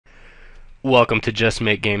Welcome to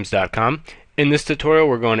JustMakeGames.com. In this tutorial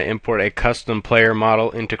we're going to import a custom player model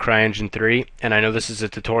into Cryengine 3, and I know this is a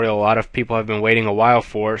tutorial a lot of people have been waiting a while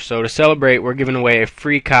for, so to celebrate we're giving away a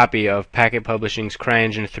free copy of Packet Publishing's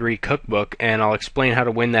Cryengine 3 cookbook, and I'll explain how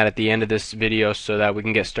to win that at the end of this video so that we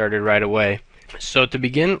can get started right away. So to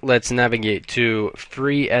begin, let's navigate to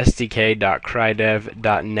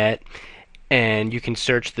freesdk.crydev.net, and you can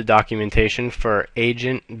search the documentation for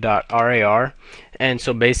agent.rar. And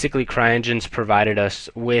so basically Cryengine's provided us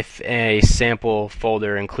with a sample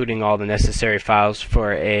folder including all the necessary files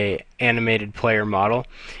for a animated player model,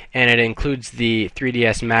 and it includes the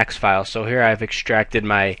 3ds Max file. So here I've extracted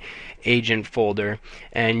my agent folder,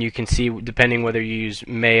 and you can see depending whether you use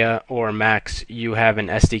Maya or Max, you have an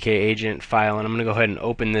SDK agent file, and I'm going to go ahead and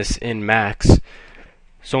open this in Max.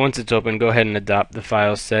 So once it's open, go ahead and adopt the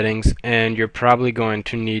file settings, and you're probably going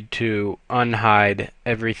to need to unhide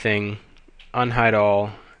everything, unhide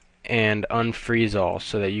all, and unfreeze all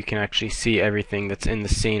so that you can actually see everything that's in the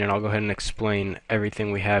scene, and I'll go ahead and explain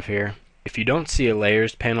everything we have here. If you don't see a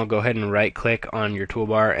layers panel, go ahead and right click on your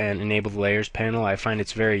toolbar and enable the layers panel. I find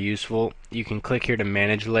it's very useful. You can click here to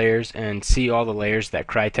manage layers and see all the layers that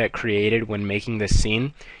Crytek created when making this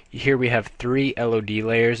scene. Here we have 3 LOD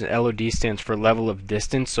layers. LOD stands for level of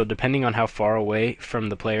distance, so depending on how far away from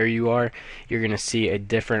the player you are, you're going to see a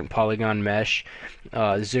different polygon mesh.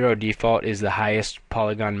 0 default is the highest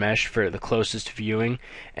polygon mesh for the closest viewing,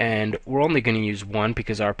 and we're only going to use 1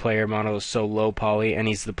 because our player model is so low poly and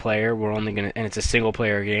he's the player. We're only going to, and it's a single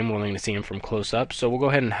player game, we're only going to see him from close up. So we'll go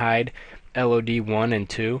ahead and hide LOD 1 and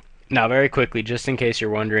 2. Now very quickly, just in case you're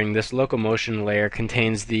wondering, this locomotion layer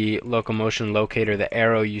contains the locomotion locator, the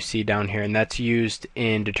arrow you see down here, and that's used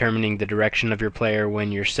in determining the direction of your player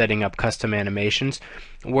when you're setting up custom animations.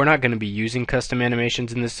 We're not going to be using custom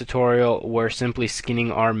animations in this tutorial. We're simply skinning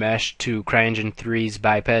our mesh to Cryengine 3's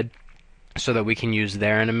biped so that we can use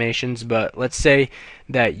their animations. But let's say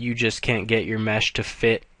that you just can't get your mesh to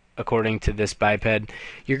fit according to this biped.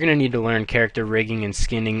 You're going to need to learn character rigging and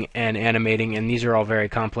skinning and animating, and these are all very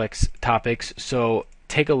complex topics. So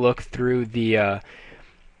take a look through the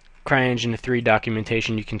Cryengine 3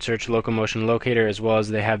 documentation. You can search locomotion locator, as well as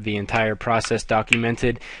they have the entire process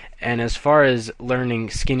documented. And as far as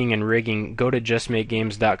learning skinning and rigging, go to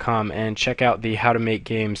justmakegames.com and check out the how to make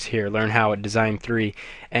games here, learn how at Design 3,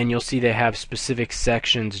 and you'll see they have specific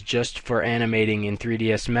sections just for animating in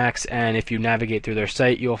 3ds Max. And if you navigate through their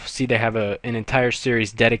site, you'll see they have an entire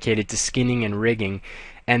series dedicated to skinning and rigging.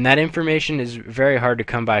 And that information is very hard to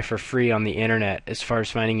come by for free on the internet as far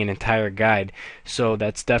as finding an entire guide. So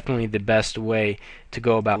that's definitely the best way to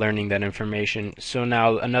go about learning that information. So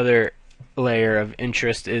now another layer of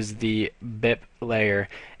interest is the BIP layer,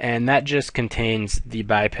 and that just contains the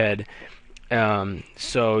biped.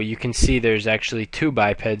 So you can see there's actually 2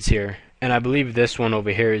 bipeds here, and I believe this one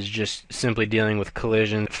over here is just simply dealing with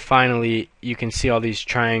collision. Finally, you can see all these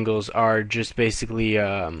triangles are just basically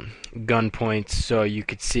gun points, so you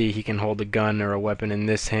could see he can hold a gun or a weapon in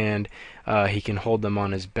this hand. He can hold them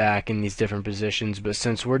on his back in these different positions, but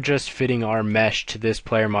since we're just fitting our mesh to this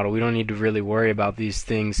player model, we don't need to really worry about these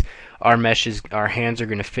things. Our hands are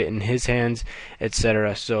going to fit in his hands,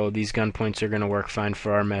 etc. So these gun points are going to work fine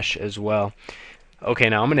for our mesh as well. Okay,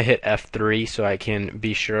 now I'm going to hit F3 so I can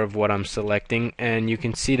be sure of what I'm selecting, and you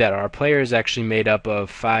can see that our player is actually made up of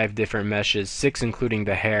 5 different meshes, 6 including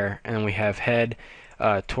the hair, and we have head,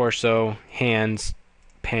 torso, hands,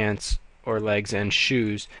 pants or legs, and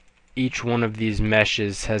shoes. Each one of these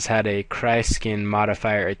meshes has had a Cryskin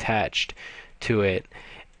modifier attached to it,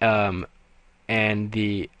 and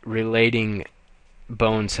the relating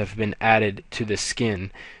bones have been added to the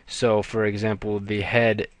skin. So for example, the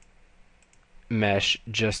head mesh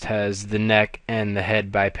just has the neck and the head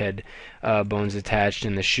biped bones attached,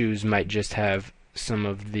 and the shoes might just have some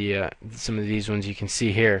of these ones you can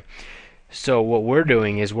see here. So what we're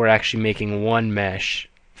doing is we're actually making one mesh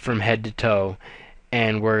from head to toe,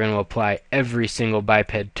 and we're going to apply every single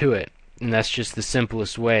biped to it, and that's just the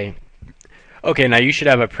simplest way. Okay, now you should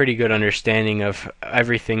have a pretty good understanding of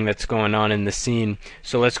everything that's going on in the scene,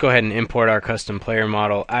 so let's go ahead and import our custom player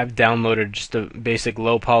model. I've downloaded just a basic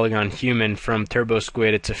low polygon human from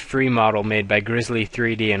TurboSquid. It's a free model made by Grizzly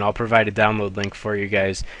 3D, and I'll provide a download link for you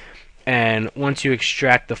guys. And once you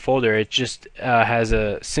extract the folder, it just has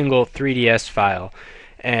a single 3ds file,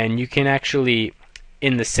 and you can actually,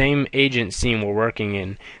 in the same agent scene we're working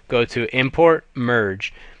in, go to import,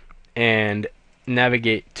 merge, and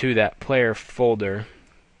navigate to that player folder,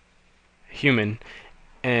 human,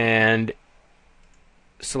 and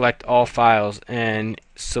select all files and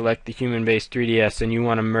select the human based 3ds, and you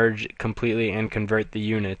want to merge it completely and convert the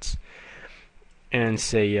units. and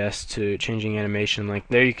say yes to changing animation link.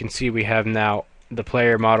 There you can see we have now the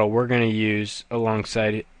player model we're going to use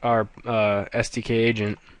alongside our SDK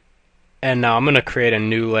agent. And now I'm going to create a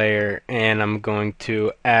new layer, and I'm going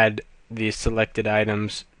to add the selected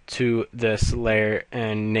items to this layer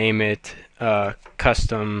and name it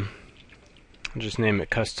custom. I'll just name it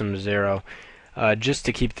custom 0. Just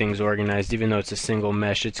to keep things organized. Even though it's a single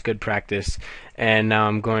mesh, it's good practice. And now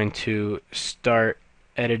I'm going to start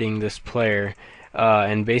editing this player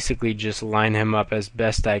and basically just line him up as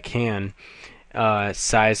best I can,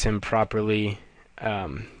 size him properly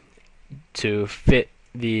to fit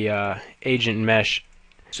the agent mesh.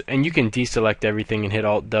 And you can deselect everything and hit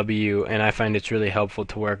Alt W, and I find it's really helpful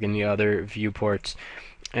to work in the other viewports.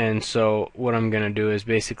 And so what I'm going to do is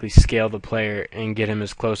basically scale the player and get him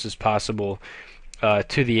as close as possible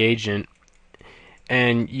to the agent.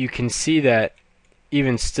 And you can see that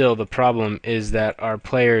even still the problem is that our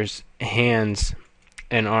player's hands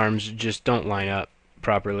and arms just don't line up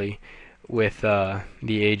properly with the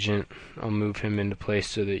agent. I'll move him into place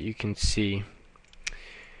so that you can see.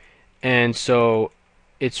 And so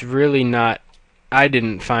it's really not, I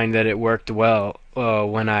didn't find that it worked well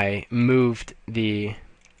when I moved the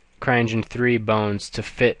Cryengine 3 bones to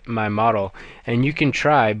fit my model. And you can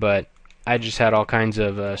try, but I just had all kinds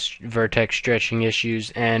of vertex stretching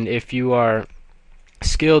issues. And if you are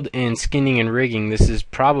skilled in skinning and rigging, this is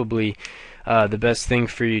probably the best thing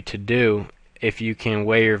for you to do. If you can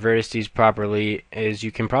weigh your vertices properly, is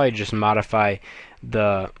you can probably just modify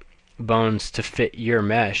the bones to fit your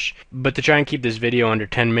mesh. But to try and keep this video under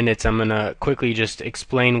 10 minutes, I'm gonna quickly just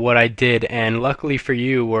explain what I did. And luckily for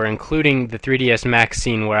you, we're including the 3ds Max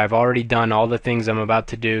scene where I've already done all the things I'm about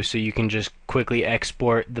to do, so you can just quickly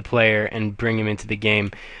export the player and bring him into the game.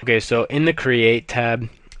 Okay, so in the Create tab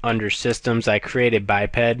under Systems, I create a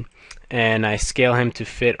biped and I scale him to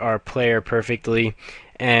fit our player perfectly.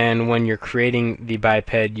 And when you're creating the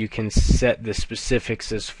biped, you can set the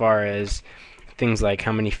specifics as far as things like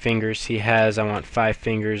how many fingers he has. I want 5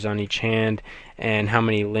 fingers on each hand. And how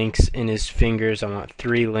many links in his fingers. I want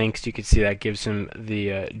 3 links. You can see that gives him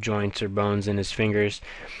the joints or bones in his fingers.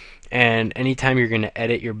 And anytime you're going to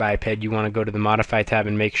edit your biped, you want to go to the Modify tab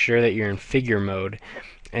and make sure that you're in figure mode.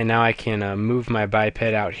 And now I can move my biped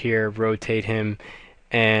out here, rotate him,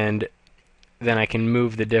 and then I can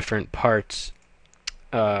move the different parts,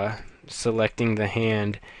 selecting the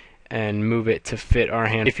hand and move it to fit our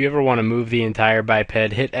hand. If you ever want to move the entire biped,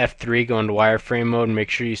 hit F3, go into wireframe mode, and make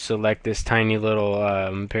sure you select this tiny little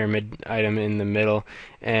pyramid item in the middle,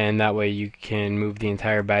 and that way you can move the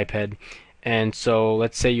entire biped. And so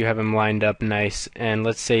let's say you have him lined up nice, and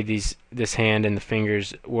let's say this hand and the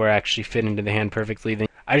fingers were actually fit into the hand perfectly. Then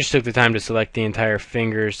I just took the time to select the entire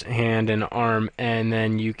fingers, hand, and arm, and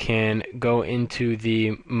then you can go into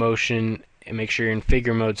the motion and make sure you're in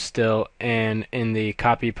figure mode still, and in the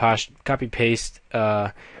copy paste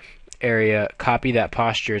area, copy that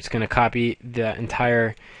posture. It's going to copy the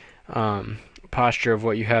entire posture of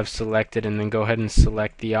what you have selected, and then go ahead and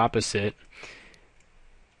select the opposite,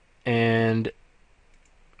 and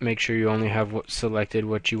make sure you only have selected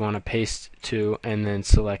what you want to paste to, and then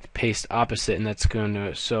select paste opposite, and that's going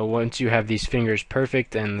to, so once you have these fingers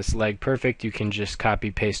perfect and this leg perfect, you can just copy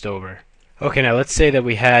paste over. Okay, now let's say that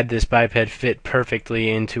we had this biped fit perfectly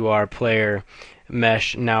into our player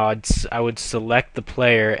mesh. Now I would select the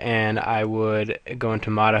player and I would go into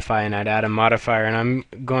Modify and I'd add a modifier, and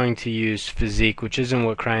I'm going to use Physique, which isn't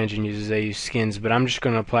what Cryengine uses. They use skins, but I'm just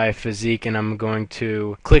going to apply Physique, and I'm going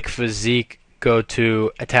to click Physique, go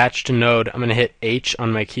to Attach to Node. I'm going to hit H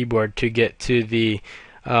on my keyboard to get to the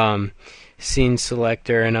scene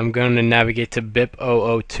selector, and I'm going to navigate to BIP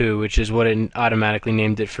 002, which is what it automatically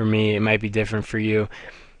named it for me. It might be different for you.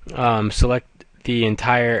 Select the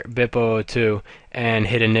entire BIP 002 and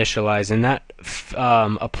hit Initialize, and that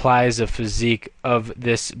applies a physique of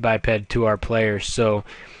this biped to our player. So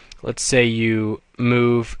let's say you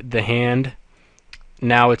move the hand.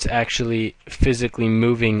 Now it's actually physically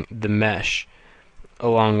moving the mesh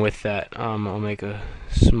along with that. I'll make a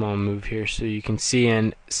small move here so you can see,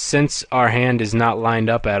 and since our hand is not lined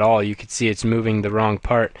up at all, you can see it's moving the wrong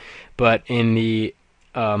part, but in the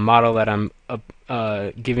model that I'm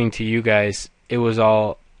giving to you guys, it was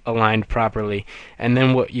all aligned properly. And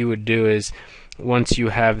then what you would do is, once you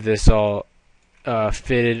have this all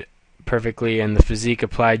fitted perfectly and the physique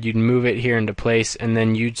applied, you'd move it here into place, and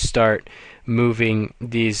then you'd start moving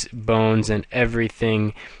these bones and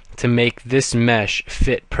everything to make this mesh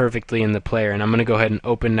fit perfectly in the player. And I'm going to go ahead and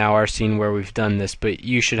open now our scene where we've done this, but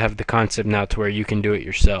you should have the concept now to where you can do it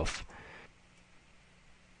yourself.